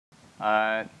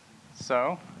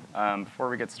Before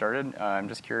we get started, I'm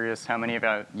just curious how many of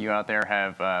you out there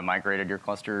have migrated your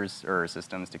clusters or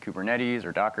systems to Kubernetes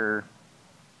or Docker?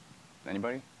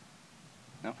 Anybody?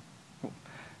 No? Cool.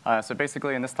 So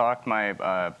basically in this talk,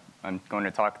 I'm going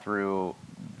to talk through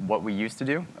what we used to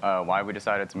do, why we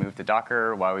decided to move to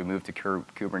Docker, why we moved to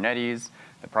Kubernetes,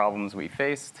 the problems we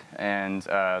faced, and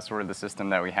sort of the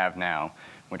system that we have now,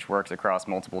 which works across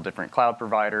multiple different cloud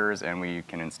providers, and we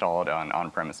can install it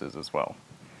on-premises as well.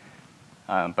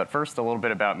 But first, a little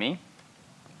bit about me.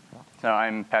 So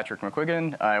I'm Patrick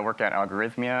McQuiggan. I work at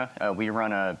Algorithmia. We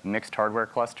run a mixed hardware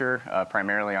cluster,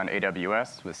 primarily on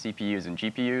AWS with CPUs and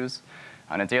GPUs.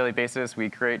 On a daily basis, we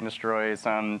create and destroy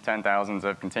some 10,000s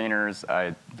of containers.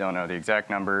 I don't know the exact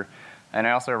number. And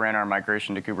I also ran our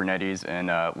migration to Kubernetes in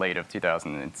late of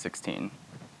 2016.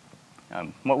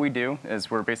 What we do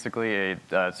is we're basically a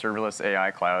serverless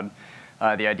AI cloud.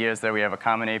 The idea is that we have a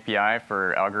common API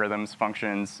for algorithms,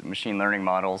 functions, machine learning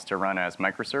models to run as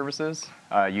microservices.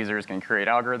 Users can create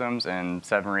algorithms in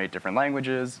 7 or 8 different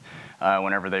languages.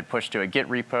 Whenever they push to a Git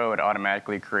repo, it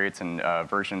automatically creates a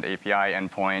versioned API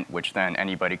endpoint, which then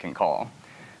anybody can call.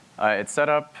 It's set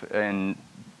up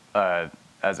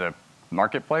as a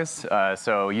marketplace,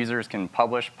 so users can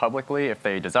publish publicly if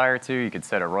they desire to. You could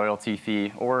set a royalty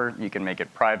fee, or you can make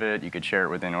it private. You could share it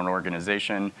within an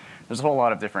organization. There's a whole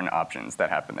lot of different options that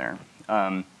happen there.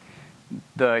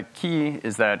 The key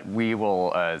is that we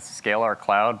will scale our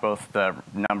cloud, both the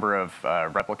number of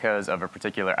replicas of a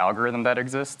particular algorithm that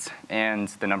exists and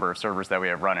the number of servers that we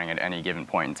have running at any given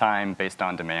point in time based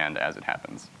on demand as it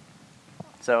happens.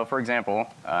 So for example,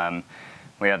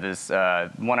 we have this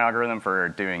one algorithm for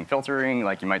doing filtering,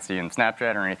 like you might see in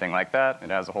Snapchat or anything like that. It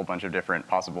has a whole bunch of different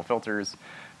possible filters.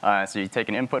 So you take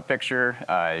an input picture,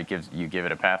 you give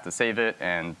it a path to save it,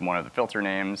 and one of the filter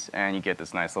names, and you get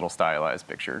this nice little stylized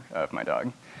picture of my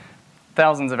dog.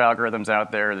 Thousands of algorithms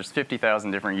out there. There's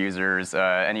 50,000 different users.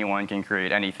 Anyone can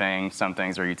create anything. Some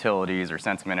things are utilities or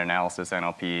sentiment analysis,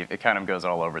 NLP. It kind of goes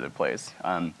all over the place.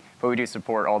 But we do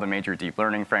support all the major deep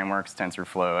learning frameworks: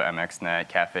 TensorFlow, MXNet,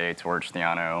 Caffe, Torch,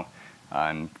 Theano,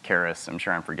 Keras. I'm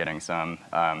sure I'm forgetting some.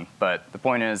 But the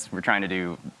point is, we're trying to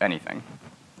do anything.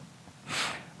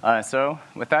 So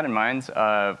with that in mind,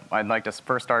 I'd like to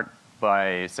first start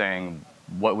by saying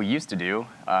what we used to do,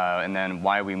 and then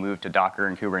why we moved to Docker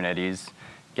and Kubernetes,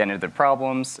 get into the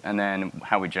problems, and then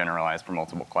how we generalize for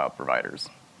multiple cloud providers.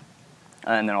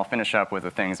 And then I'll finish up with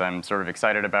the things I'm sort of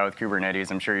excited about with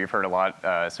Kubernetes. I'm sure you've heard a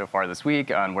lot so far this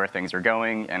week on where things are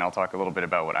going, and I'll talk a little bit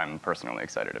about what I'm personally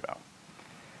excited about.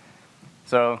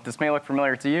 So this may look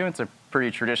familiar to you. It's a pretty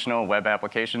traditional web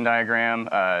application diagram.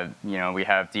 We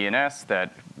have DNS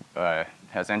that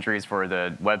has entries for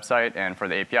the website and for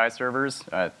the API servers.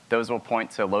 Those will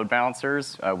point to load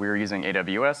balancers. We're using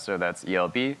AWS, so that's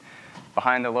ELB.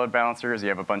 Behind the load balancers, you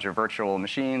have a bunch of virtual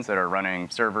machines that are running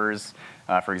servers.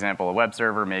 For example, a web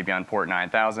server may be on port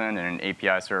 9000 and an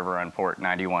API server on port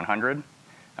 9100.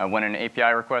 When an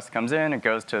API request comes in, it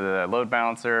goes to the load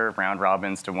balancer, round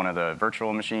robins to one of the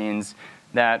virtual machines.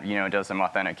 That does some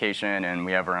authentication, and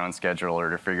we have our own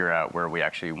scheduler to figure out where we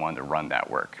actually want to run that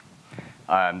work.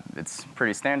 It's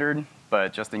pretty standard,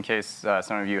 but just in case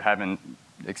some of you haven't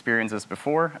experienced this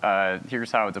before,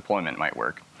 here's how a deployment might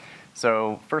work.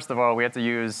 So first of all, we have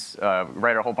to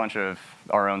write a whole bunch of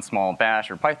our own small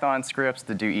Bash or Python scripts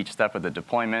to do each step of the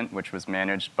deployment, which was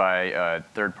managed by a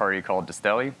third party called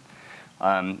Distelli.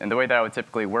 And the way that would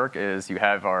typically work is you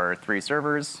have our 3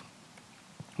 servers.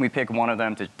 We pick one of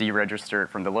them to deregister it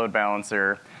from the load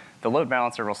balancer. The load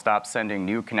balancer will stop sending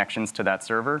new connections to that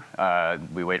server.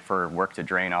 We wait for work to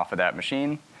drain off of that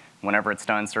machine. Whenever it's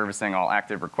done servicing all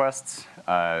active requests,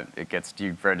 it gets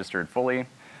deregistered fully.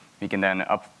 We can then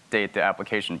update the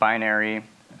application binary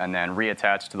and then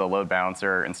reattach to the load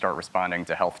balancer and start responding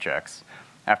to health checks.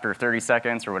 After 30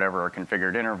 seconds or whatever our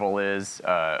configured interval is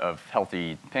of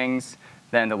healthy pings,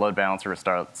 then the load balancer will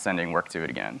start sending work to it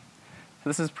again. So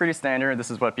this is pretty standard.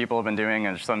 This is what people have been doing,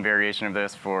 and there's some variation of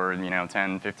this for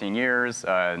 10, 15 years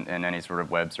in any sort of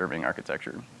web serving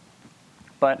architecture.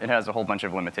 But it has a whole bunch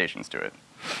of limitations to it.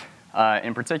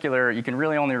 In particular, you can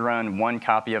really only run 1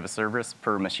 copy of a service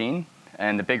per machine.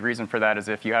 And the big reason for that is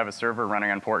if you have a server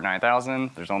running on port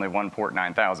 9000, there's only one port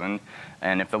 9000.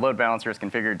 And if the load balancer is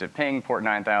configured to ping port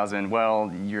 9000,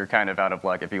 well, you're kind of out of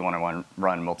luck if you want to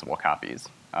run multiple copies.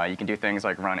 You can do things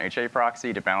like run HA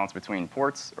proxy to balance between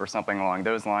ports or something along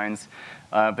those lines.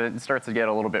 But it starts to get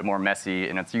a little bit more messy,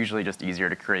 and it's usually just easier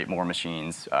to create more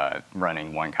machines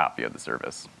running 1 copy of the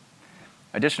service.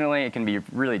 Additionally, it can be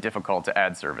really difficult to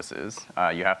add services.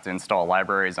 You have to install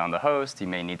libraries on the host. You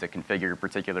may need to configure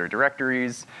particular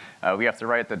directories. We have to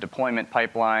write the deployment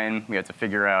pipeline. We have to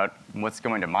figure out what's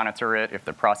going to monitor it. If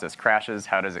the process crashes,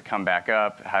 how does it come back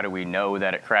up? How do we know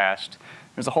that it crashed?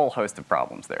 There's a whole host of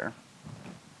problems there.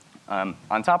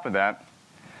 On top of that,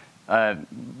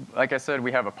 like I said,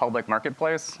 we have a public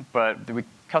marketplace, but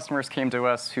customers came to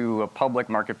us who a public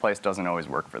marketplace doesn't always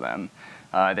work for them.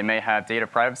 They may have data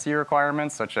privacy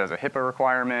requirements, such as a HIPAA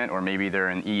requirement, or maybe they're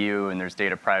in EU and there's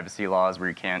data privacy laws where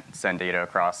you can't send data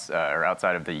across or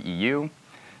outside of the EU.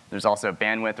 There's also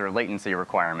bandwidth or latency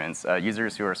requirements.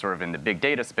 Users who are sort of in the big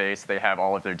data space, they have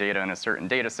all of their data in a certain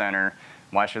data center.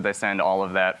 Why should they send all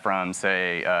of that from,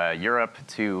 say, Europe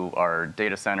to our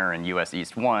data center in US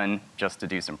East 1 just to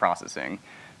do some processing?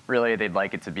 Really, they'd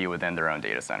like it to be within their own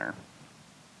data center.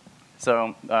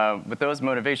 So with those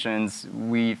motivations,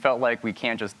 we felt like we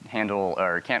can't just handle,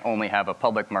 or can't only have a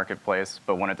public marketplace,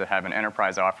 but wanted to have an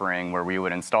enterprise offering where we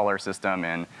would install our system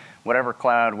in whatever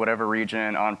cloud, whatever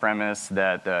region, on-premise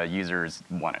that the users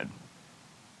wanted.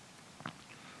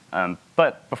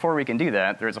 But before we can do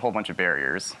that, there's a whole bunch of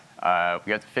barriers.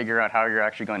 We have to figure out how you're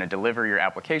actually going to deliver your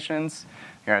applications.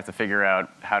 You have to figure out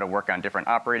how to work on different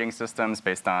operating systems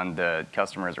based on the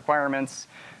customer's requirements.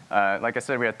 Like I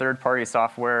said, we had third-party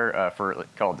software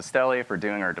called Distelli for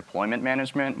doing our deployment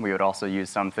management. We would also use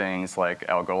some things like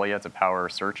Algorithmia to power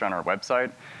search on our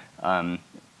website.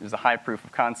 There's a high proof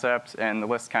of concept, and the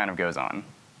list kind of goes on.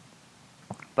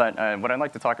 But what I'd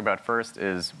like to talk about first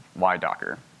is why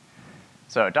Docker.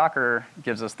 So Docker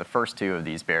gives us the first two of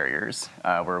these barriers,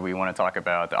 where we want to talk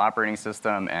about the operating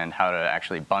system and how to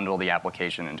actually bundle the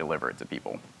application and deliver it to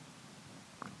people.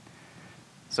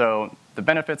 So the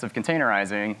benefits of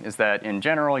containerizing is that, in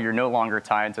general, you're no longer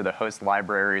tied to the host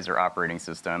libraries or operating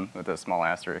system, with a small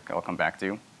asterisk I'll come back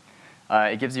to.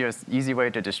 It gives you an easy way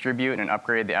to distribute and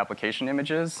upgrade the application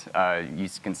images. You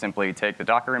can simply take the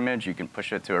Docker image, you can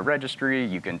push it to a registry,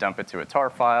 you can dump it to a tar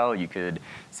file, you could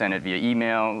send it via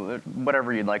email,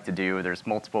 whatever you'd like to do. There's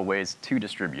multiple ways to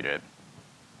distribute it.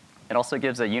 It also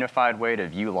gives a unified way to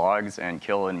view logs and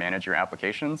kill and manage your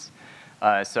applications.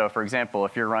 So for example,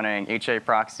 if you're running HA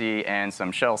proxy and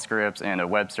some shell scripts and a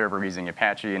web server using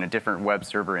Apache and a different web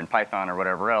server in Python or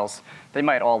whatever else, they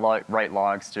might all write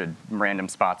logs to random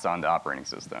spots on the operating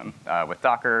system. With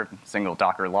Docker, single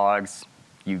Docker logs,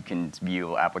 you can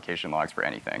view application logs for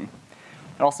anything.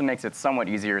 It also makes it somewhat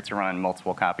easier to run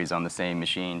multiple copies on the same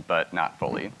machine, but not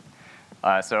fully.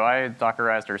 So I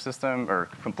Dockerized our system, or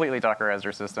completely Dockerized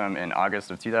our system in August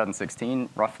of 2016,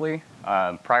 roughly.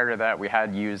 Prior to that, we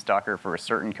had used Docker for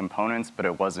certain components, but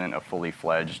it wasn't a fully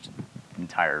fledged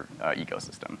entire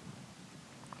ecosystem.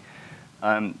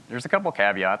 There's a couple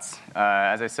caveats.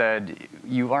 As I said,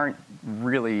 you aren't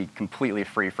really completely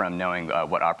free from knowing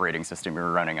what operating system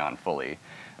you're running on fully.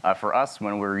 For us,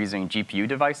 when we're using GPU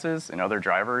devices and other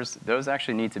drivers, those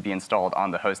actually need to be installed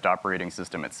on the host operating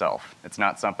system itself. It's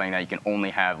not something that you can only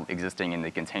have existing in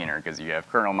the container, because you have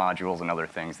kernel modules and other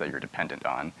things that you're dependent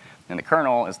on. And the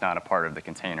kernel is not a part of the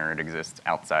container. It exists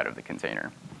outside of the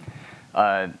container.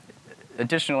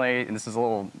 Additionally, and this is a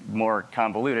little more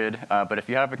convoluted, but if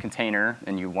you have a container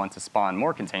and you want to spawn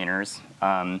more containers,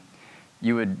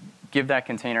 you would give that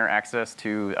container access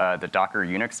to the Docker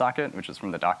Unix socket, which is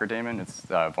from the Docker daemon. It's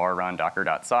var run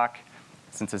docker.sock.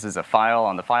 Since this is a file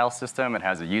on the file system, it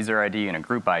has a user ID and a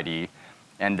group ID.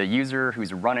 And the user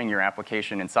who's running your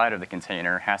application inside of the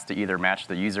container has to either match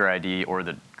the user ID or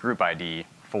the group ID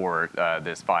for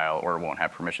this file, or it won't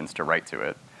have permissions to write to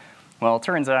it. Well, it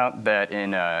turns out that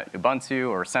in Ubuntu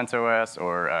or CentOS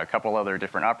or a couple other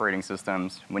different operating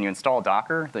systems, when you install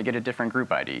Docker, they get a different group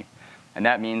ID. And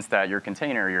that means that your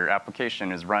container, your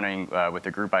application, is running with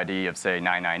a group ID of, say,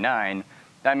 999.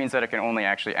 That means that it can only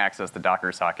actually access the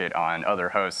Docker socket on other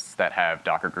hosts that have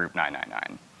Docker group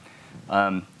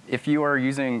 999. If you are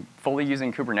fully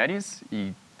using Kubernetes,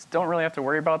 you don't really have to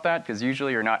worry about that, because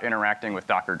usually you're not interacting with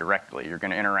Docker directly. You're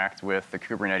going to interact with the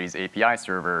Kubernetes API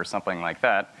server or something like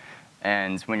that.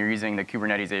 And when you're using the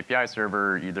Kubernetes API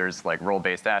server, there's like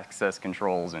role-based access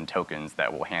controls and tokens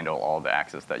that will handle all the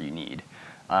access that you need.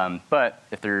 But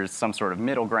if there's some sort of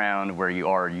middle ground where you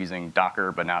are using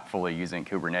Docker but not fully using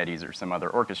Kubernetes or some other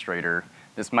orchestrator,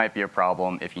 this might be a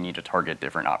problem if you need to target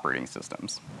different operating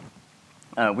systems.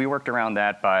 We worked around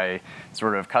that by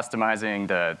sort of customizing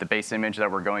the base image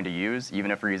that we're going to use. Even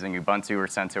if we're using Ubuntu or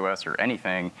CentOS or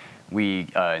anything, we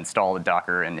install the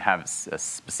Docker and have a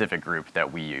specific group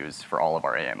that we use for all of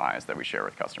our AMIs that we share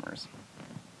with customers.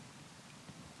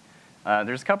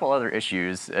 There's a couple other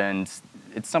issues, and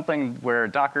it's something where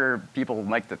Docker, people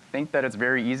like to think that it's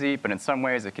very easy, but in some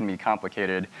ways it can be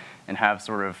complicated and have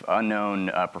sort of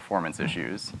unknown performance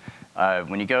issues.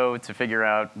 When you go to figure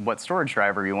out what storage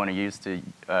driver you want to use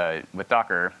with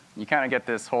Docker, you kind of get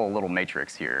this whole little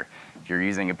matrix here. If you're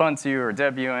using Ubuntu or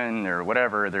Debian or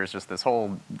whatever, there's just this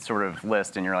whole sort of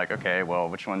list, and you're like, okay, well,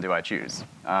 which one do I choose?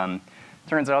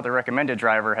 Turns out the recommended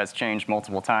driver has changed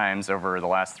multiple times over the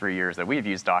last 3 years that we've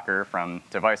used Docker, from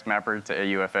device mapper to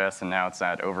AUFS, and now it's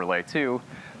at overlay 2.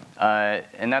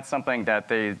 And that's something that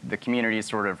the community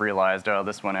sort of realized, oh,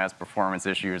 this one has performance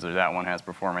issues, or that one has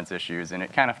performance issues, and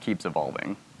it kind of keeps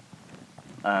evolving.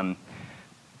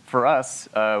 For us,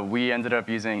 we ended up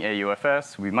using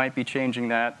AUFS. We might be changing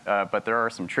that, but there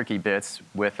are some tricky bits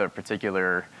with a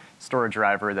particular storage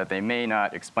driver that they may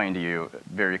not explain to you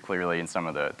very clearly in some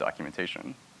of the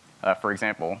documentation. For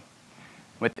example,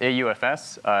 with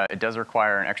AUFS, it does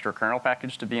require an extra kernel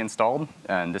package to be installed,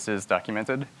 and this is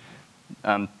documented.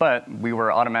 But we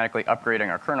were automatically upgrading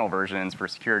our kernel versions for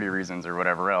security reasons or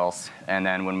whatever else, and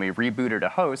then when we rebooted a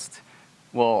host,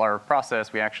 well, our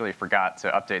process, we actually forgot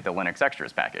to update the Linux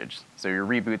extras package. So you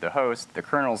reboot the host, the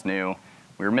kernel's new,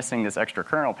 we were missing this extra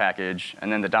kernel package,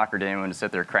 and then the Docker daemon would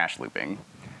sit there crash looping.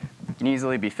 It can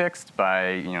easily be fixed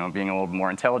by being a little more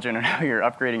intelligent on how you're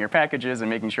upgrading your packages and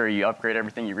making sure you upgrade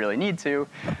everything you really need to.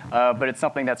 But it's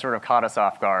something that sort of caught us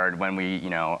off guard when we,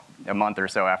 a month or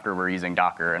so after we're using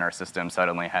Docker, and our system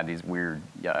suddenly had these weird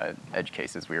edge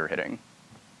cases we were hitting.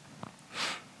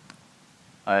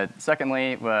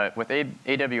 Secondly, with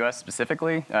AWS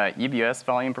specifically, EBS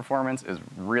volume performance is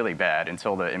really bad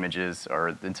until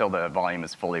the volume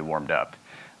is fully warmed up.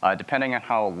 Depending on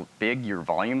how big your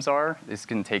volumes are, this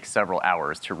can take several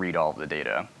hours to read all of the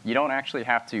data. You don't actually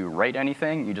have to write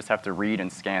anything, you just have to read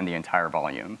and scan the entire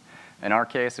volume. In our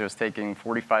case, it was taking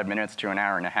 45 minutes to an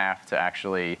hour and a half to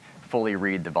actually fully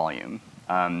read the volume.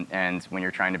 And when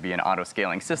you're trying to be an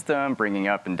auto-scaling system, bringing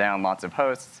up and down lots of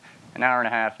hosts, an hour and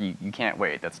a half, you can't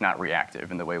wait. That's not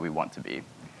reactive in the way we want to be.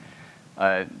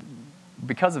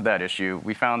 Because of that issue,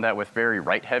 we found that with very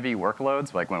write-heavy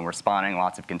workloads, like when we're spawning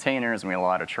lots of containers and we have a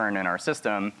lot of churn in our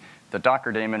system, the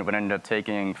Docker daemon would end up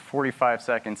taking 45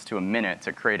 seconds to a minute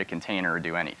to create a container or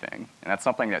do anything. And that's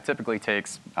something that typically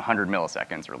takes 100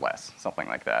 milliseconds or less, something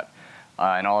like that.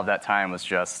 And all of that time was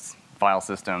just file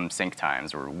system sync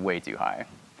times were way too high.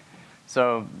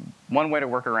 So one way to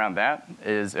work around that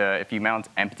is if you mount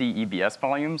empty EBS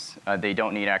volumes, they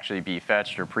don't need to actually be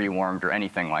fetched or pre-warmed or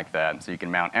anything like that. So you can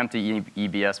mount empty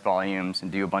EBS volumes and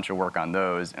do a bunch of work on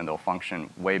those, and they'll function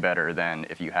way better than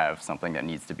if you have something that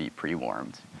needs to be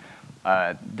pre-warmed.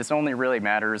 This only really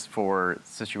matters for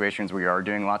situations where you are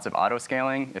doing lots of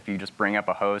auto-scaling. If you just bring up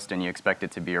a host and you expect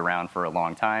it to be around for a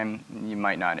long time, you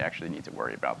might not actually need to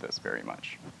worry about this very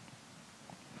much.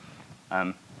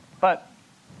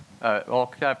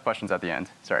 We'll have questions at the end.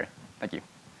 Sorry. Thank you.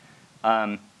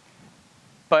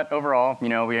 But overall,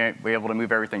 we're able to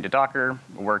move everything to Docker.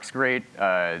 It works great,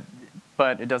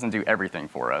 but it doesn't do everything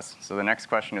for us. So the next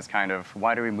question is kind of,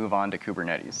 why do we move on to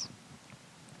Kubernetes?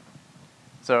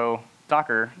 So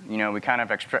Docker, we kind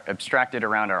of abstracted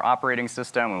around our operating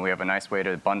system, and we have a nice way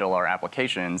to bundle our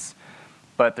applications,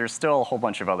 but there's still a whole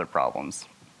bunch of other problems.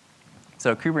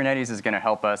 So Kubernetes is going to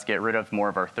help us get rid of more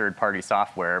of our third-party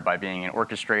software by being an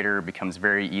orchestrator. It becomes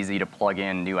very easy to plug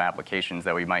in new applications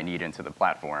that we might need into the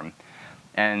platform.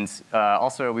 And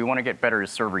also, we want to get better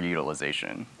server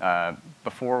utilization.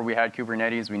 Before we had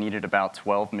Kubernetes, we needed about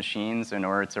 12 machines in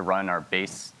order to run our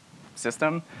base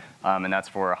system. And that's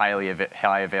for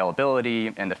high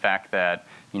availability and the fact that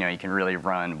you can really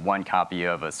run one copy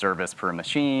of a service per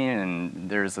machine, and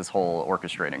there's this whole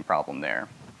orchestrating problem there.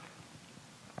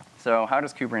 So how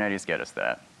does Kubernetes get us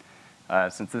that?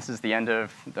 Since this is the end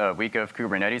of the week of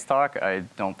Kubernetes talk, I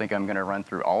don't think I'm going to run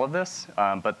through all of this.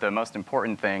 But the most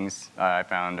important things I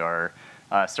found are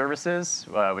services,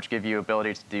 which give you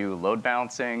ability to do load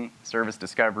balancing, service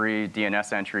discovery,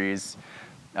 DNS entries,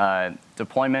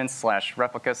 deployments /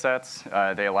 replica sets.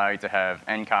 They allow you to have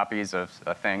n copies of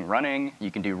a thing running. You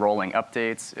can do rolling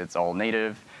updates. It's all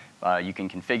native. You can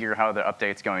configure how the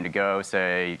update's going to go,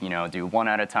 say, do 1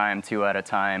 at a time, 2 at a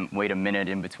time, wait a minute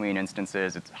in between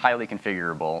instances. It's highly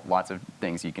configurable, lots of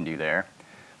things you can do there.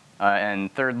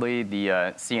 And thirdly, the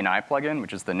CNI plugin,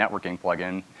 which is the networking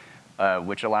plugin,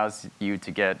 which allows you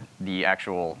to get the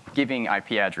actual giving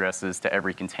IP addresses to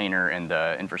every container in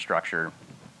the infrastructure.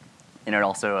 And it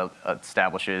also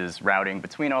establishes routing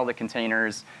between all the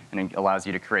containers, and it allows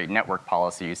you to create network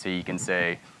policies so you can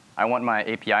say, I want my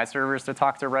API servers to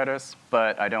talk to Redis,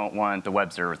 but I don't want the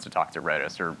web servers to talk to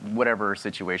Redis, or whatever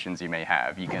situations you may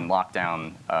have. You can lock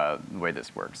down the way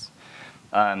this works.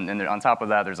 And then on top of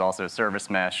that, there's also service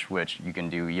mesh, which you can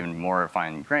do even more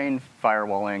fine-grained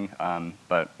firewalling,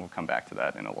 but we'll come back to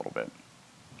that in a little bit.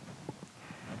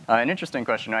 An interesting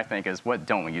question, I think, is what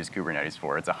don't we use Kubernetes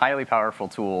for? It's a highly powerful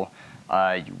tool.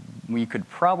 We could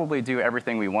probably do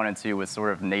everything we wanted to with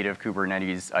sort of native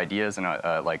Kubernetes ideas and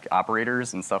like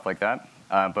operators and stuff like that.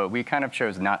 But we kind of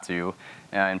chose not to,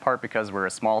 in part because we're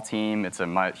a small team. It's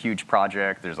a huge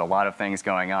project. There's a lot of things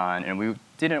going on, and we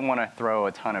didn't want to throw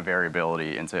a ton of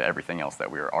variability into everything else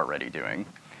that we were already doing.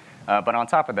 But on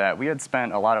top of that, we had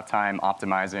spent a lot of time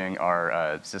optimizing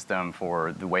our system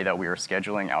for the way that we were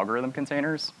scheduling algorithm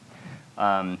containers.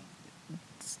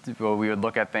 Well, we would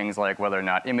look at things like whether or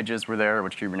not images were there,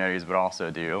 which Kubernetes would also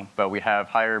do. But we have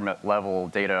higher level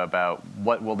data about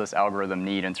what will this algorithm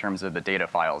need in terms of the data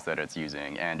files that it's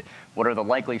using, and what are the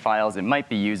likely files it might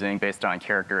be using based on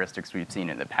characteristics we've seen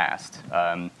in the past.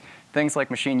 Things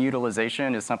like machine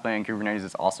utilization is something Kubernetes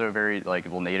is also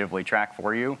will natively track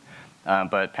for you.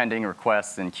 But pending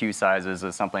requests and queue sizes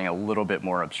is something a little bit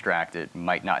more abstract it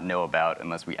might not know about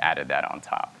unless we added that on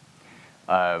top.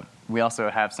 We also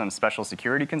have some special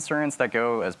security concerns that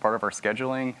go as part of our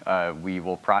scheduling. We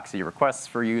will proxy requests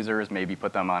for users, maybe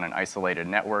put them on an isolated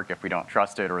network if we don't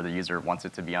trust it or the user wants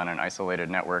it to be on an isolated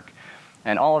network.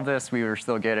 And all of this we were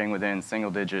still getting within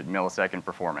single-digit millisecond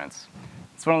performance.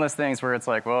 It's one of those things where it's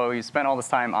like, well, we spent all this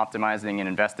time optimizing and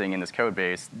investing in this code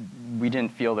base. We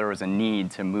didn't feel there was a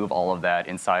need to move all of that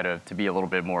inside of to be a little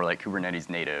bit more like Kubernetes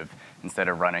native instead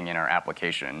of running in our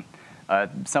application.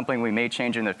 Something we may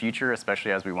change in the future,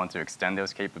 especially as we want to extend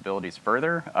those capabilities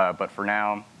further. But for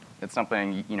now, it's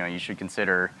something you should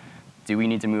consider. Do we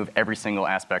need to move every single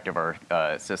aspect of our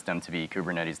system to be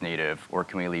Kubernetes native, or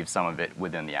can we leave some of it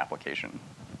within the application?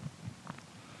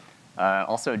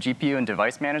 Also, GPU and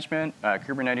device management.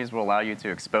 Kubernetes will allow you to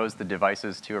expose the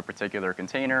devices to a particular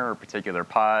container or particular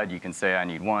pod. You can say, I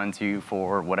need 1, 2,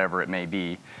 4, whatever it may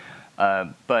be.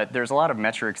 But there's a lot of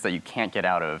metrics that you can't get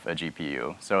out of a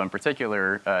GPU. So in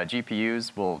particular,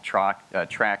 GPUs will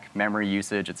track memory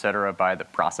usage, et cetera, by the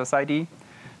process ID.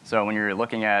 So when you're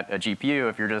looking at a GPU,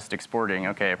 if you're just exporting,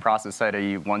 OK, process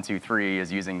ID 123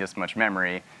 is using this much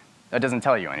memory, that doesn't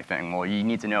tell you anything. Well, you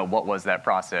need to know what was that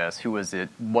process, who was it,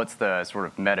 what's the sort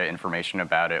of meta information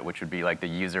about it, which would be like the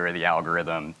user or the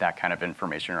algorithm, that kind of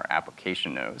information our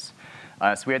application knows.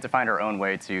 So we had to find our own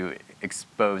way to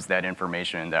expose that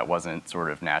information that wasn't sort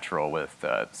of natural with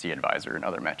CAdvisor and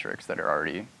other metrics that are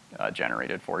already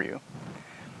generated for you.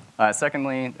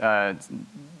 Secondly,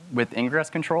 with ingress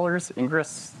controllers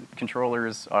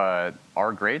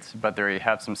are great, but they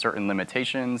have some certain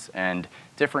limitations, and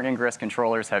different ingress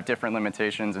controllers have different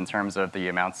limitations in terms of the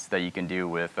amounts that you can do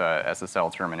with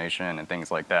SSL termination and things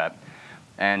like that.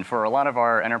 And for a lot of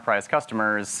our enterprise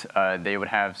customers, they would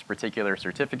have particular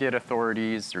certificate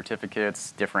authorities,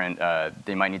 certificates, different,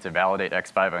 they might need to validate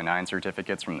X509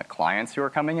 certificates from the clients who are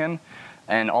coming in.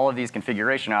 And all of these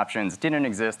configuration options didn't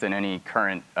exist in any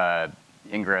current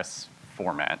ingress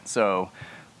format. So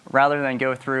rather than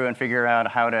go through and figure out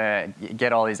how to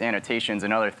get all these annotations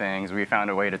and other things, we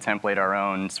found a way to template our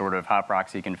own sort of hot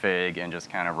proxy config and just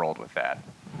kind of rolled with that.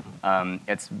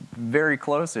 It's very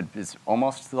close. It's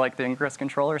almost like the ingress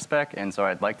controller spec, and so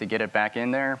I'd like to get it back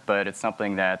in there, but it's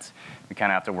something that we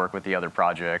kind of have to work with the other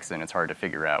projects, and it's hard to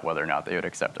figure out whether or not they would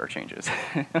accept our changes.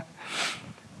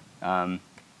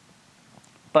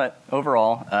 But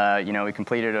overall, we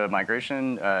completed a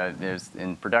migration. It was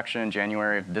in production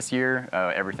January of this year.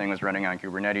 Everything was running on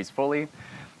Kubernetes fully.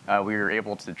 We were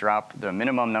able to drop the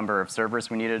minimum number of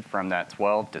servers we needed from that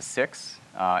 12 to 6.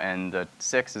 And the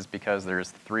 6 is because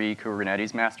there's 3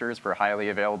 Kubernetes masters for highly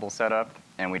available setup,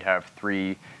 and we'd have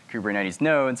 3 Kubernetes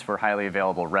nodes for highly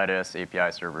available Redis,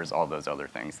 API servers, all those other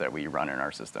things that we run in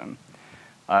our system.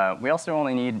 We also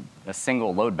only need a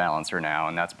single load balancer now,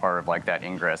 and that's part of like that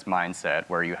ingress mindset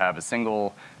where you have a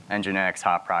single Nginx,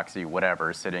 hot proxy,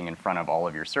 whatever, sitting in front of all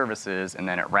of your services, and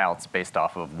then it routes based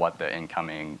off of what the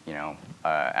incoming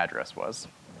address was.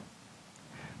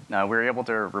 We were able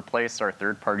to replace our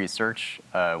third-party search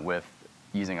with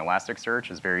using Elasticsearch.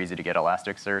 It's very easy to get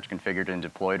Elasticsearch configured and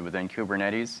deployed within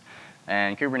Kubernetes.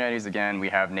 And Kubernetes, again, we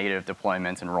have native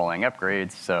deployments and rolling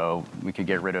upgrades, so we could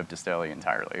get rid of Distelli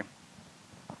entirely.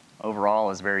 Overall,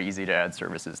 it's very easy to add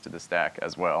services to the stack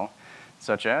as well,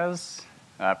 such as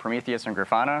Prometheus and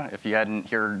Grafana. If you hadn't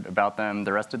heard about them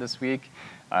the rest of this week,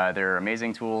 they're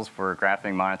amazing tools for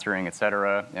graphing, monitoring, et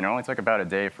cetera. And it only took about a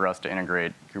day for us to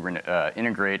integrate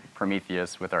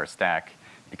Prometheus with our stack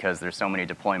because there's so many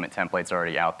deployment templates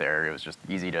already out there. It was just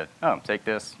easy to take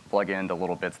this, plug in the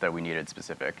little bits that we needed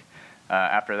specific.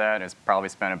 After that, it's probably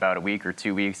spent about a week or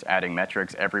 2 weeks adding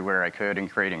metrics everywhere I could and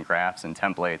creating graphs and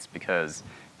templates because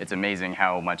it's amazing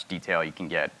how much detail you can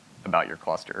get about your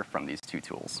cluster from these two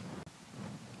tools.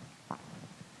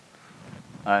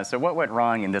 So what went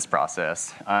wrong in this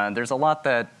process? There's a lot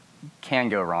that can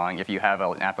go wrong if you have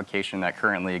an application that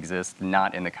currently exists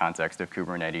not in the context of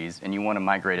Kubernetes and you want to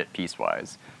migrate it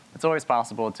piecewise. It's always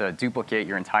possible to duplicate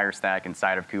your entire stack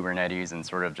inside of Kubernetes and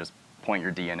sort of just point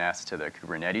your DNS to the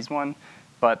Kubernetes one,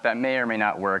 but that may or may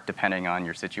not work depending on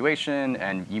your situation,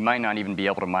 and you might not even be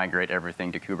able to migrate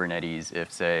everything to Kubernetes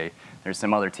if, say, there's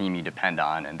some other team you depend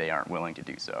on and they aren't willing to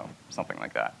do so, something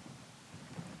like that.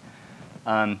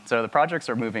 So the projects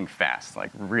are moving fast,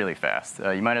 like really fast.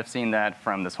 You might have seen that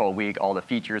from this whole week, all the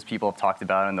features people have talked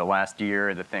about in the last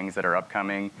year, the things that are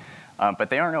upcoming, but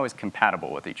they aren't always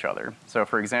compatible with each other. So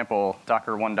for example,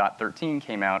 Docker 1.13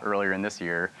 came out earlier in this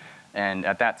year, and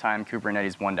at that time,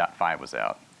 Kubernetes 1.5 was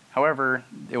out. However,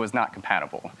 it was not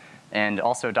compatible. And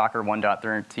also, Docker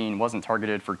 1.13 wasn't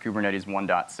targeted for Kubernetes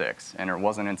 1.6, and it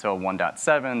wasn't until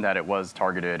 1.7 that it was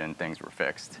targeted and things were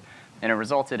fixed. And it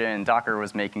resulted in Docker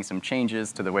was making some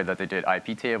changes to the way that they did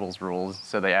IP tables rules,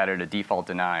 so they added a default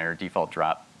deny or default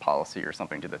drop policy or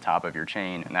something to the top of your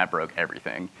chain, and that broke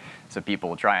everything. So people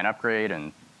would try and upgrade,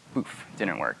 and poof,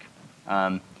 didn't work.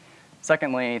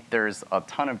 Secondly, there's a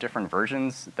ton of different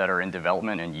versions that are in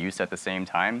development and use at the same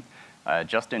time.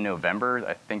 Just in November,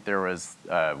 I think there was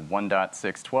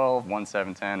 1.612,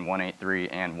 1.710,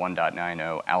 1.8.3, and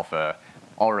 1.90 alpha,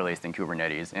 all released in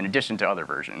Kubernetes, in addition to other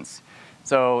versions.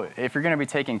 So if you're going to be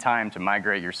taking time to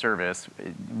migrate your service,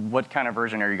 what kind of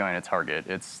version are you going to target?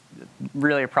 It's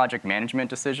really a project management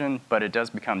decision, but it does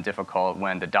become difficult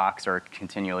when the docs are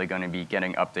continually going to be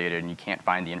getting updated and you can't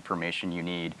find the information you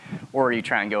need, or you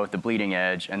try and go with the bleeding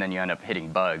edge and then you end up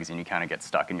hitting bugs and you kind of get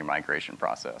stuck in your migration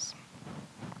process.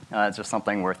 It's just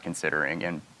something worth considering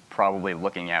and probably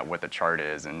looking at what the chart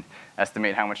is and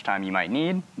estimate how much time you might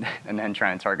need and then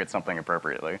try and target something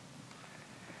appropriately.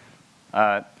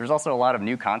 There's also a lot of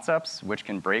new concepts which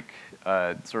can break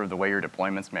sort of the way your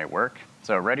deployments may work.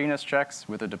 So readiness checks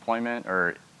with a deployment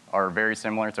are very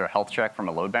similar to a health check from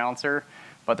a load balancer,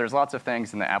 but there's lots of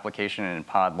things in the application and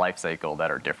pod lifecycle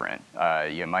that are different.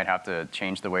 You might have to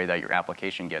change the way that your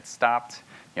application gets stopped.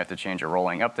 You have to change a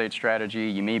rolling update strategy.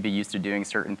 You may be used to doing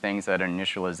certain things at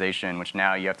initialization, which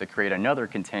now you have to create another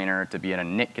container to be in a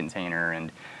init container.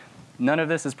 And none of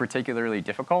this is particularly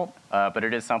difficult, but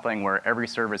it is something where every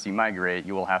service you migrate,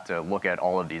 you will have to look at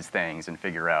all of these things and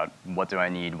figure out what do I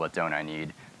need, what don't I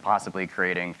need, possibly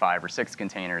creating 5 or 6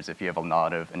 containers if you have a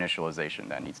lot of initialization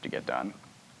that needs to get done.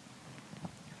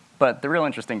 But the real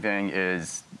interesting thing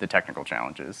is the technical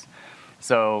challenges.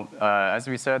 So as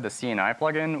we said, the CNI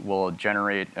plugin will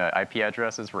generate IP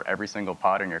addresses for every single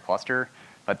pod in your cluster,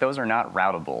 but those are not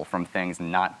routable from things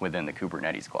not within the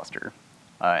Kubernetes cluster.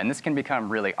 And this can become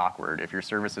really awkward if your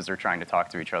services are trying to talk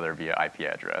to each other via IP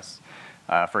address.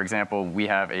 For example, we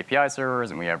have API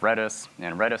servers and we have Redis,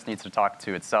 and Redis needs to talk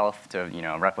to itself to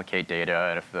replicate data.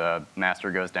 And if the master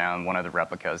goes down, one of the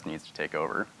replicas needs to take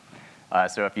over.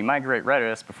 So if you migrate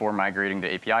Redis before migrating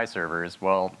the API servers,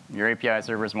 well, your API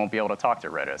servers won't be able to talk to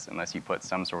Redis unless you put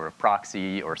some sort of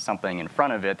proxy or something in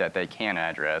front of it that they can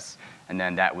address, and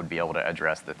then that would be able to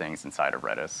address the things inside of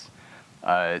Redis.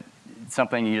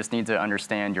 Something you just need to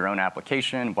understand your own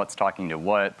application, what's talking to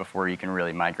what, before you can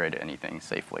really migrate anything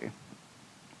safely.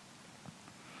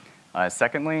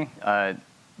 Secondly,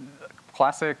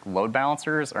 classic load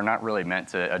balancers are not really meant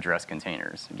to address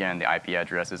containers. Again, the IP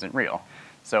address isn't real.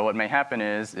 So what may happen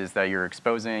is that you're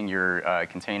exposing your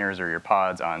containers or your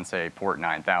pods on, say, port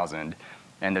 9000,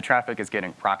 and the traffic is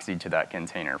getting proxied to that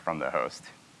container from the host.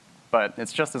 But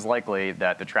it's just as likely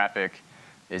that the traffic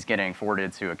is getting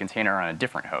forwarded to a container on a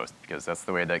different host, because that's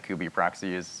the way that Kubernetes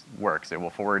proxy works. It will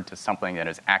forward to something that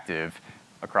is active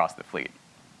across the fleet.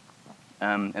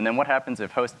 And then what happens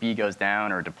if host B goes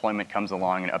down or deployment comes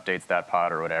along and updates that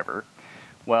pod or whatever?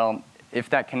 Well, if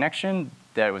that connection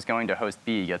that was going to host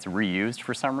B gets reused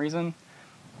for some reason,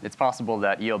 it's possible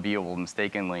that ELB will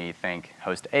mistakenly think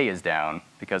host A is down,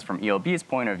 because from ELB's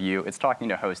point of view, it's talking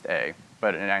to host A.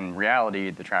 But in reality,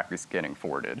 the traffic is getting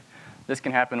forwarded. This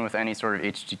can happen with any sort of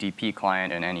HTTP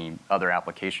client and any other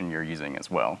application you're using as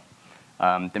well.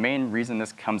 The main reason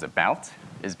this comes about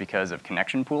is because of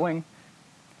connection pooling.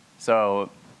 So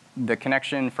the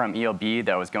connection from ELB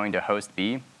that was going to host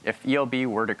B, if ELB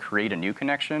were to create a new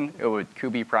connection,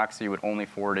 Kubernetes proxy would only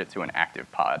forward it to an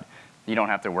active pod. You don't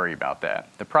have to worry about that.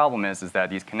 The problem is that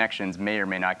these connections may or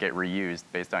may not get reused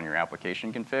based on your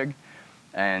application config.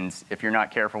 And if you're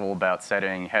not careful about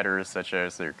setting headers such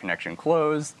as their connection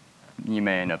closed, you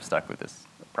may end up stuck with this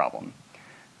problem.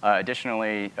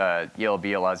 Additionally, ELB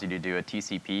allows you to do a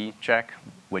TCP check,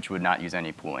 which would not use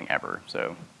any pooling ever.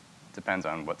 So it depends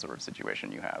on what sort of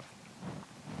situation you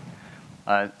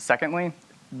have. Secondly,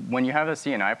 when you have a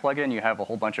CNI plugin, you have a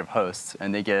whole bunch of hosts,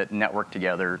 and they get networked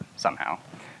together somehow.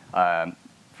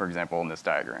 For example, in this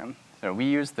diagram. So we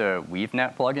use the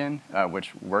WeaveNet plugin,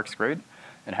 which works great.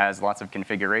 It has lots of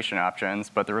configuration options,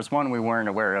 but there was one we weren't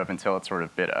aware of until it sort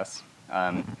of bit us.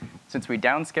 Since we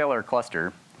downscale our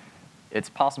cluster, it's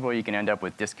possible you can end up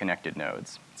with disconnected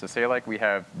nodes. So say like we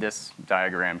have this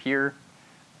diagram here,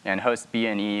 and host B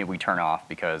and E we turn off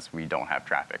because we don't have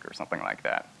traffic or something like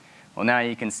that. Well, now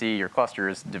you can see your cluster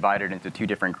is divided into two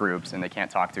different groups, and they can't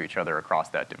talk to each other across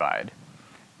that divide.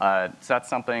 So that's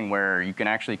something where you can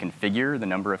actually configure the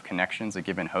number of connections a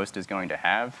given host is going to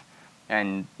have.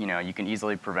 And you can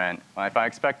easily prevent, if I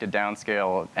expect to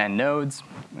downscale n nodes,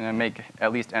 make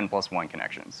at least n+1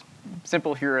 connections.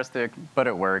 Simple heuristic, but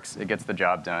it works. It gets the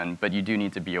job done. But you do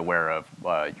need to be aware of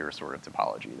your sort of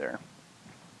topology there.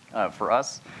 For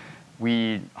us,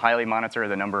 we highly monitor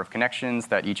the number of connections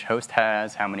that each host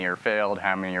has, how many are failed,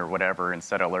 how many are whatever, and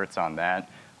set alerts on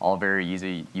that. All very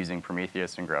easy using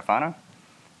Prometheus and Grafana.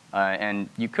 And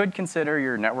you could consider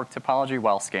your network topology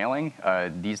while scaling.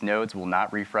 These nodes will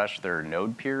not refresh their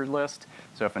node peer list.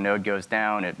 So if a node goes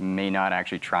down, it may not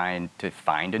actually try to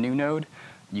find a new node.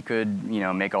 You could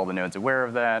make all the nodes aware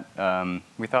of that.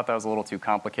 We thought that was a little too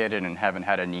complicated and haven't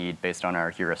had a need based on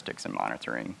our heuristics and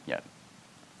monitoring yet.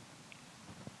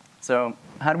 So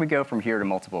how do we go from here to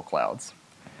multiple clouds?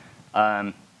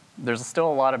 There's still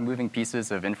a lot of moving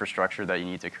pieces of infrastructure that you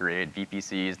need to create,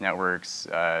 VPCs, networks,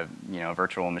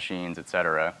 virtual machines, et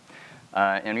cetera.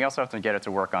 And we also have to get it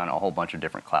to work on a whole bunch of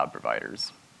different cloud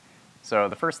providers. So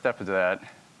the first step is that,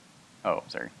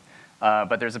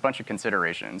 but there's a bunch of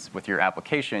considerations. With your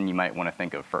application, you might want to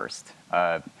think of first.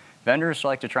 Vendors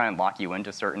like to try and lock you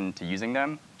into using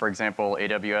them. For example,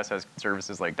 AWS has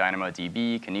services like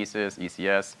DynamoDB, Kinesis,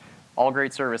 ECS, all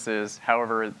great services.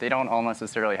 However, they don't all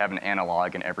necessarily have an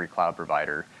analog in every cloud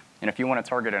provider. And if you want to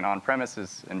target an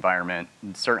on-premises environment,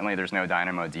 certainly there's no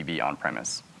DynamoDB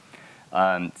on-premise.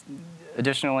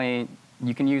 Additionally,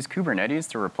 you can use Kubernetes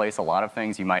to replace a lot of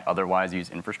things you might otherwise use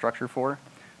infrastructure for.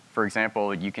 For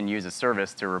example, you can use a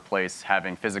service to replace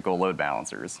having physical load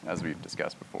balancers, as we've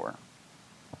discussed before.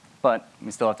 But we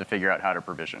still have to figure out how to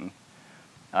provision.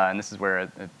 And this is where I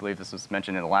believe this was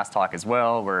mentioned in the last talk as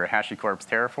well, where HashiCorp's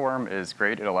Terraform is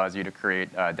great. It allows you to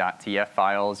create .tf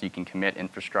files. You can commit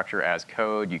infrastructure as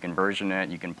code. You can version it.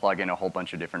 You can plug in a whole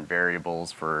bunch of different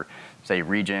variables for, say,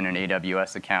 region, an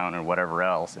AWS account, or whatever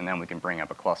else. And then we can bring up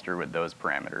a cluster with those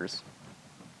parameters.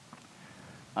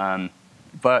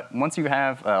 But once you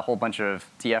have a whole bunch of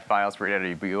TF files for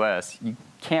AWS, you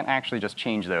can't actually just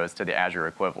change those to the Azure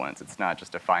equivalents. It's not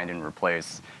just a find and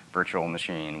replace virtual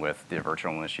machine with the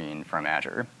virtual machine from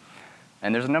Azure.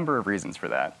 And there's a number of reasons for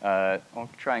that. I'll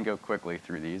try and go quickly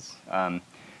through these.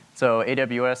 So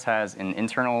AWS has an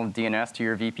internal DNS to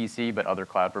your VPC, but other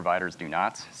cloud providers do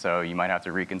not. So you might have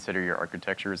to reconsider your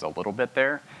architectures a little bit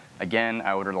there. Again,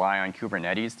 I would rely on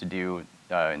Kubernetes to do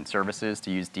in services to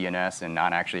use DNS and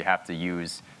not actually have to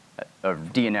use a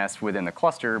DNS within the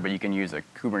cluster, but you can use a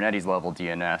Kubernetes level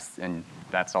DNS, and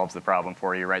that solves the problem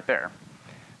for you right there.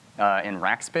 In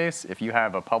rack space, if you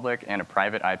have a public and a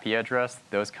private IP address,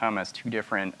 those come as two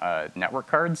different network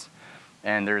cards.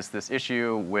 And there's this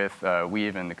issue with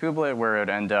Weave and the kubelet where it would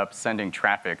end up sending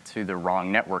traffic to the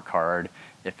wrong network card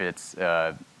if it's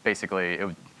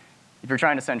if you're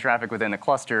trying to send traffic within the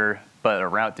cluster, but a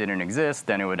route didn't exist,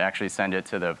 then it would actually send it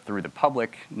through the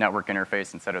public network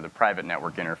interface instead of the private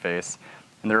network interface.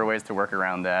 And there are ways to work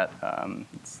around that.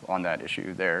 It's on that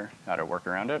issue there, how to work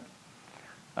around it.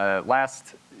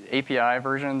 Last, API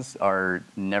versions are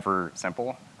never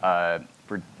simple.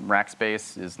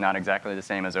 Rackspace is not exactly the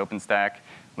same as OpenStack.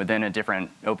 Within a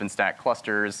different OpenStack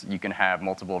clusters, you can have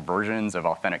multiple versions of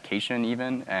authentication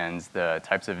even, and the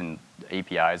types of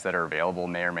APIs that are available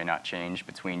may or may not change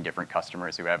between different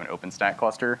customers who have an OpenStack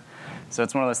cluster. So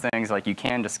it's one of those things like you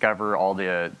can discover all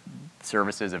the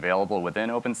services available within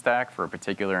OpenStack for a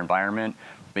particular environment,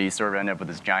 but you sort of end up with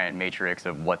this giant matrix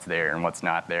of what's there and what's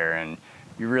not there, and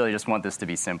you really just want this to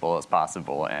be simple as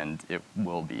possible, and it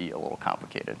will be a little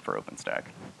complicated for OpenStack.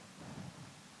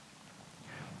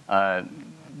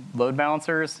 Load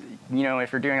balancers,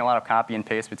 if you're doing a lot of copy and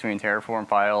paste between Terraform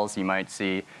files, you might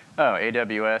see, oh,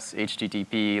 AWS,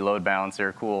 HTTP, load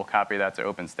balancer, cool, copy that to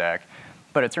OpenStack.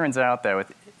 But it turns out that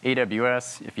with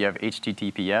AWS, if you have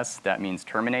HTTPS, that means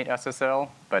terminate SSL,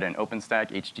 but in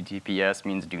OpenStack, HTTPS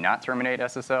means do not terminate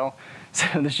SSL. So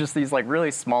there's just these like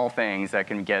really small things that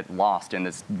can get lost in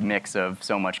this mix of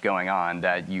so much going on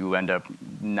that you end up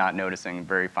not noticing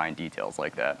very fine details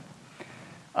like that.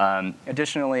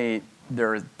 Additionally,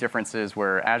 there are differences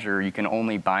where Azure, you can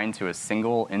only bind to a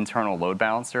single internal load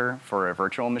balancer for a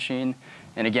virtual machine.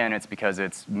 And again, it's because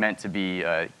it's meant to be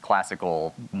a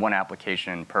classical one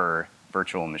application per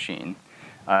virtual machine.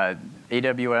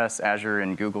 AWS, Azure,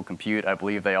 and Google Compute, I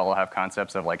believe they all have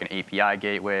concepts of like an API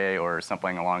gateway or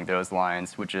something along those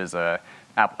lines, which is a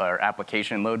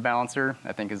application load balancer,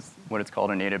 I think is what it's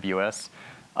called in AWS,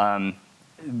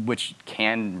 which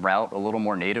can route a little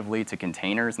more natively to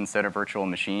containers instead of virtual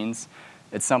machines.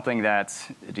 It's something that,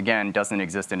 again, doesn't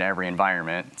exist in every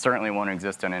environment. It certainly won't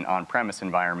exist in an on-premise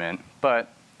environment,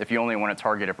 but if you only want to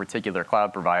target a particular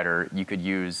cloud provider, you could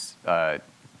use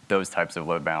those types of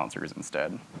load balancers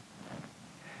instead.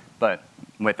 But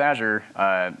with Azure,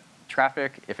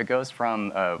 traffic, if it goes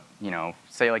from,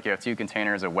 say like you have two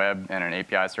containers, a web and an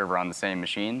API server on the same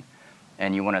machine,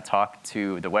 and you want to talk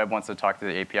to, the web wants to talk to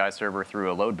the API server through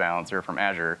a load balancer from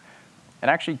Azure, it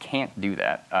actually can't do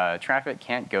that. Traffic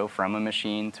can't go from a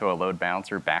machine to a load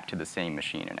balancer back to the same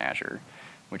machine in Azure,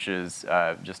 which is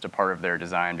just a part of their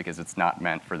design because it's not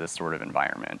meant for this sort of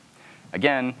environment.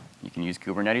 Again, you can use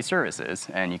Kubernetes services,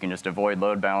 and you can just avoid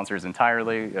load balancers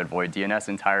entirely, avoid DNS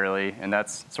entirely, and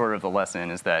that's sort of the lesson,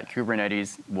 is that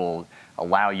Kubernetes will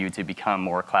allow you to become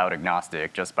more cloud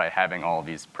agnostic just by having all of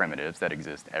these primitives that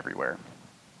exist everywhere.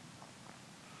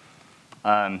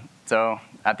 So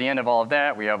at the end of all of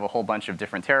that, we have a whole bunch of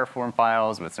different Terraform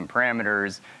files with some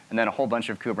parameters, and then a whole bunch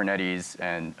of Kubernetes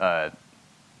and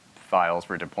files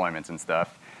for deployments and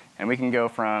stuff. And we can go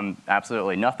from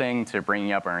absolutely nothing to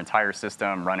bringing up our entire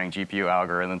system, running GPU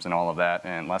algorithms and all of that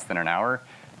in less than an hour,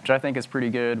 which I think is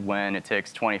pretty good when it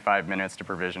takes 25 minutes to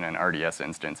provision an RDS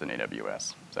instance in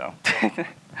AWS. So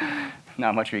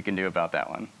not much we can do about that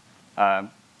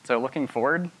one. So looking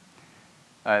forward,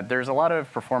 there's a lot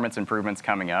of performance improvements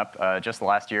coming up. Just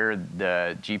last year,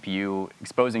 the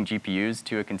exposing GPUs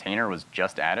to a container was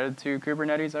just added to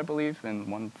Kubernetes, I believe, in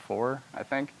 1.4, I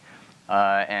think.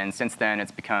 And since then,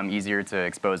 it's become easier to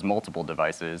expose multiple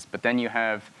devices. But then you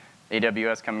have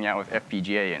AWS coming out with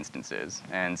FPGA instances.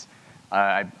 And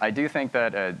I do think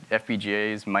that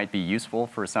FPGAs might be useful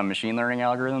for some machine learning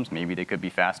algorithms. Maybe they could be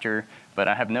faster. But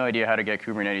I have no idea how to get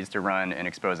Kubernetes to run and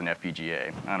expose an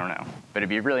FPGA. I don't know. But it'd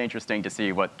be really interesting to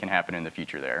see what can happen in the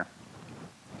future there.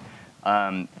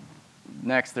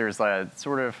 Next, there's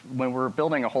sort of, when we're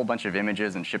building a whole bunch of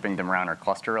images and shipping them around our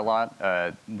cluster a lot,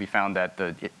 we found that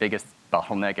the biggest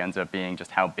bottleneck ends up being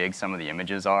just how big some of the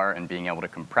images are, and being able to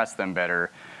compress them better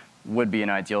would be an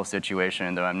ideal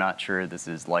situation, though I'm not sure this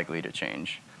is likely to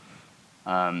change.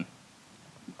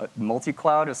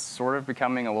 Multi-cloud is sort of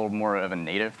becoming a little more of a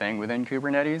native thing within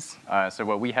Kubernetes. So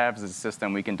what we have is a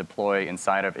system we can deploy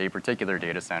inside of a particular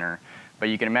data center. But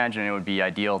you can imagine it would be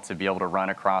ideal to be able to run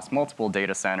across multiple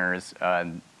data centers,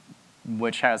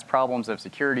 which has problems of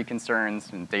security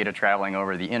concerns and data traveling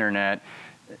over the internet.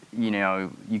 You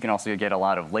can also get a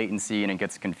lot of latency, and it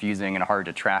gets confusing and hard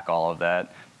to track all of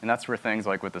that. And that's where things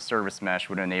like with the service mesh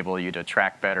would enable you to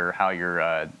track better how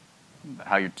your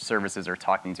services are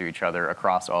talking to each other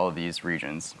across all of these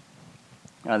regions.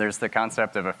 There's the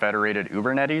concept of a federated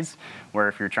Kubernetes, where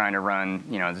if you're trying to run,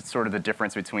 it's sort of the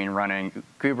difference between running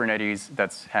Kubernetes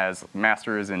that has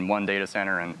masters in one data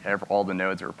center and all the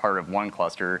nodes are part of one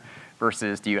cluster,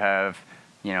 versus do you have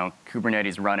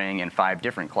Kubernetes running in 5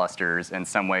 different clusters and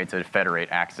some way to federate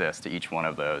access to each one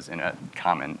of those in a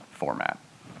common format.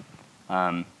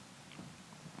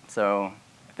 So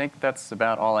I think that's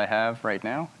about all I have right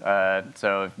now.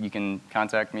 So you can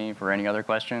contact me for any other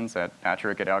questions at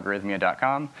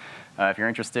patrick@algorithmia.com. If you're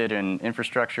interested in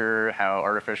infrastructure, how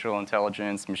artificial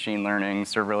intelligence, machine learning,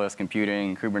 serverless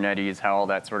computing, Kubernetes, how all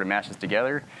that sort of matches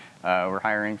together, we're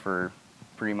hiring for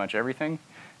pretty much everything.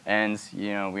 And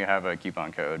we have a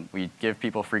coupon code. We give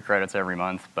people free credits every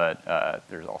month, but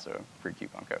there's also a free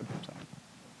coupon code. So,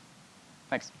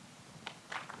 thanks.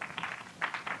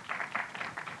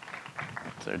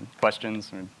 So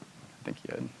questions? I think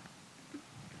you had.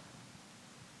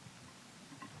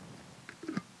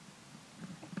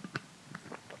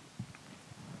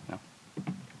 No?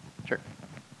 Sure.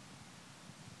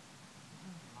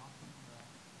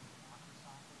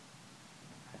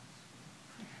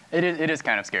 It is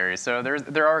kind of scary. So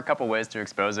there are a couple ways to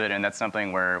expose it, and that's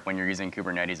something where when you're using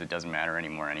Kubernetes, it doesn't matter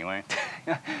anymore anyway.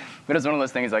 But it's one of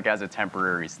those things like as a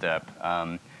temporary step.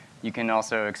 You can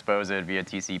also expose it via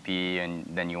TCP, and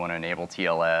then you want to enable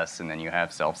TLS, and then you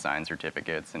have self-signed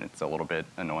certificates, and it's a little bit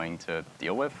annoying to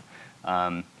deal with.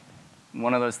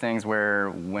 One of those things where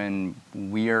when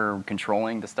we are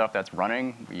controlling the stuff that's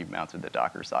running, we mounted the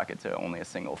Docker socket to only a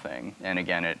single thing. And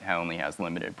again, it only has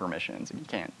limited permissions, and you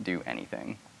can't do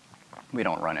anything. We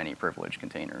don't run any privileged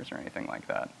containers or anything like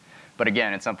that. But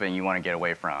again, it's something you want to get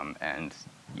away from and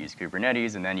use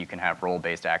Kubernetes, and then you can have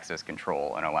role-based access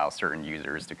control and allow certain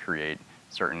users to create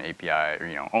certain API,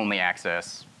 or only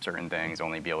access certain things,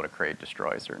 only be able to create,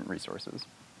 destroy certain resources.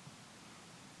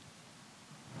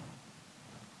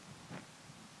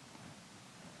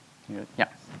 Yeah.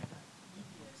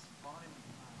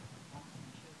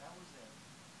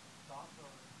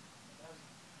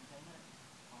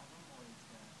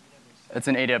 It's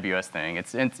an AWS thing.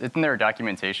 It's in their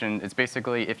documentation. It's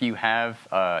basically if you have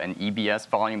an EBS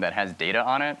volume that has data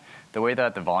on it, the way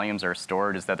that the volumes are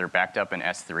stored is that they're backed up in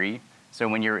S3. So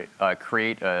when you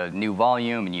create a new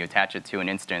volume and you attach it to an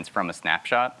instance from a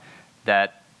snapshot,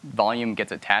 that volume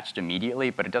gets attached immediately,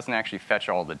 but it doesn't actually fetch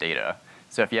all the data.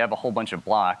 So if you have a whole bunch of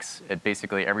blocks, it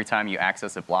basically every time you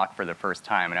access a block for the first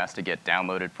time, it has to get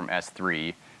downloaded from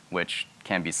S3, which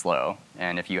can be slow.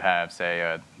 And if you have, say,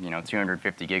 a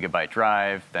 250 gigabyte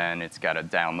drive, then it's got to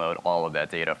download all of that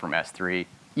data from S3,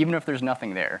 even if there's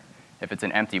nothing there. If it's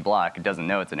an empty block, it doesn't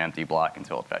know it's an empty block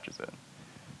until it fetches it.